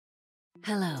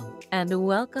Hello, and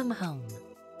welcome home.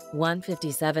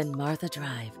 157 Martha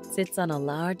Drive sits on a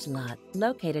large lot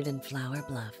located in Flower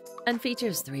Bluff and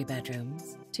features 3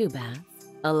 bedrooms, 2 baths,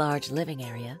 a large living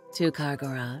area, 2-car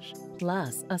garage,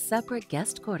 plus a separate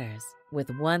guest quarters.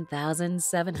 With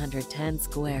 1,710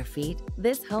 square feet,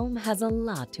 this home has a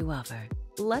lot to offer.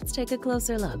 Let's take a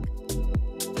closer look.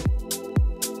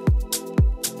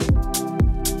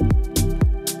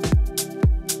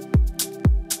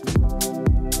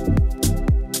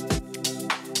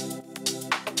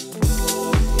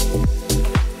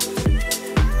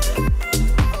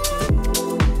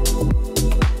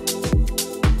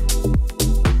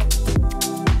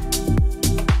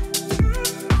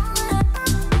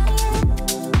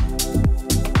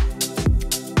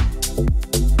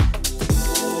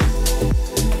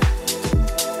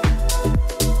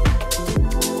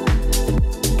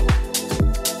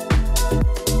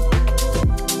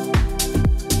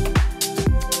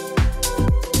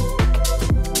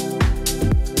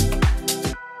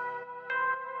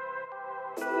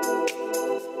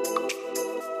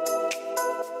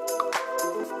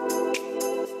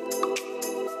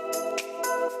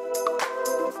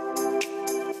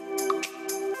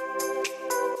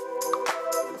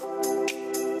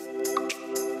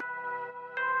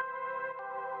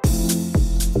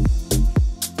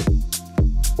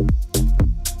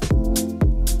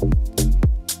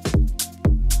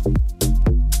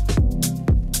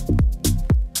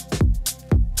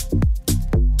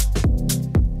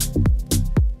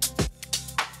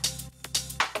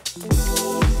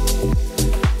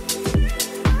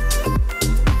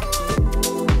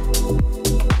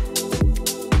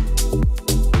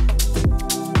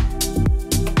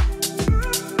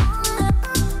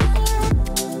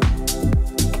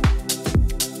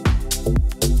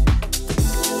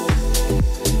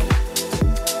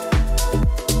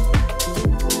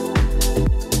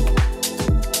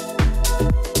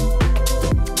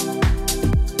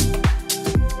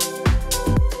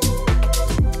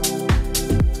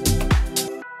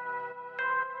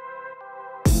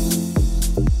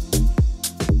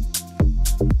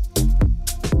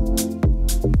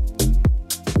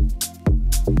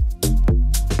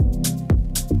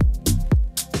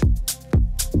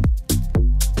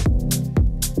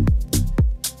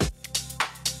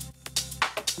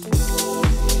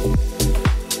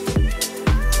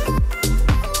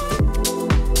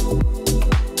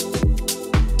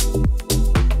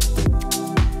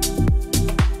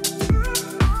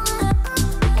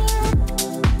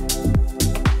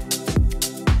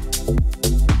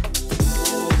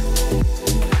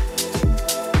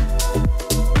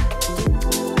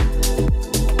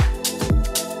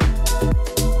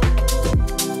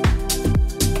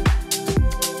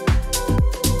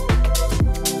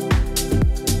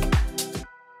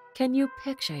 Can you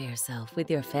picture yourself with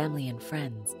your family and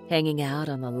friends hanging out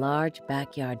on the large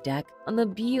backyard deck on the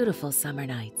beautiful summer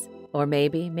nights? Or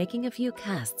maybe making a few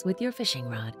casts with your fishing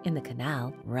rod in the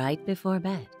canal right before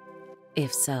bed?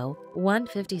 If so,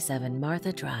 157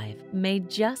 Martha Drive may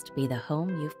just be the home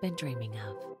you've been dreaming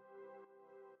of.